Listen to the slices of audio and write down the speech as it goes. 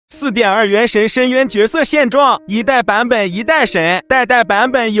4.2原神深渊角色现状，一代版本一代神，代代版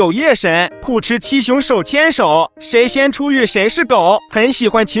本有夜神，普持七雄手牵手，谁先出狱谁是狗。很喜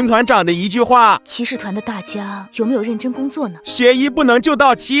欢秦团长的一句话：骑士团的大家有没有认真工作呢？学医不能就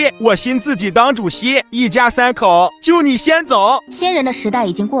到期，我信自己当主席，一家3口，就你先走。仙人的时代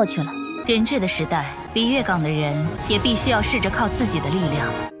已经过去了，人质的时代，离越港的人也必须要试着靠自己的力量。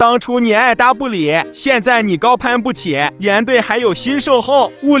当初你爱答不理，现在你高攀不起，严队还有新售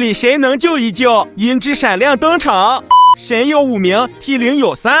后，物理谁能救一救？银之闪亮登场。神有5名，T 0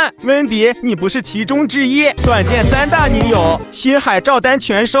有3，温迪你不是其中之一。短剑3大女友，新海照单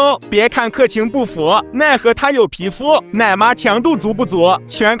全收。别看客情不符，奈何他有皮肤。奶妈强度足不足，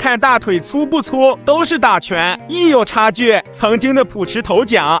全看大腿粗不粗，都是打拳，亦有差距。曾经的普持头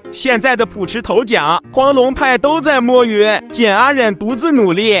奖，现在的普持头奖，黄龙派都在摸鱼，简阿忍独自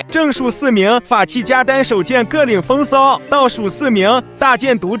努力。正数4名，法器加单手剑各领风骚。倒数4名，大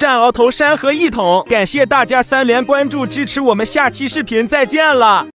剑独占鳌头山和一统。感谢大家3连关注支持我们，下期视频再见了。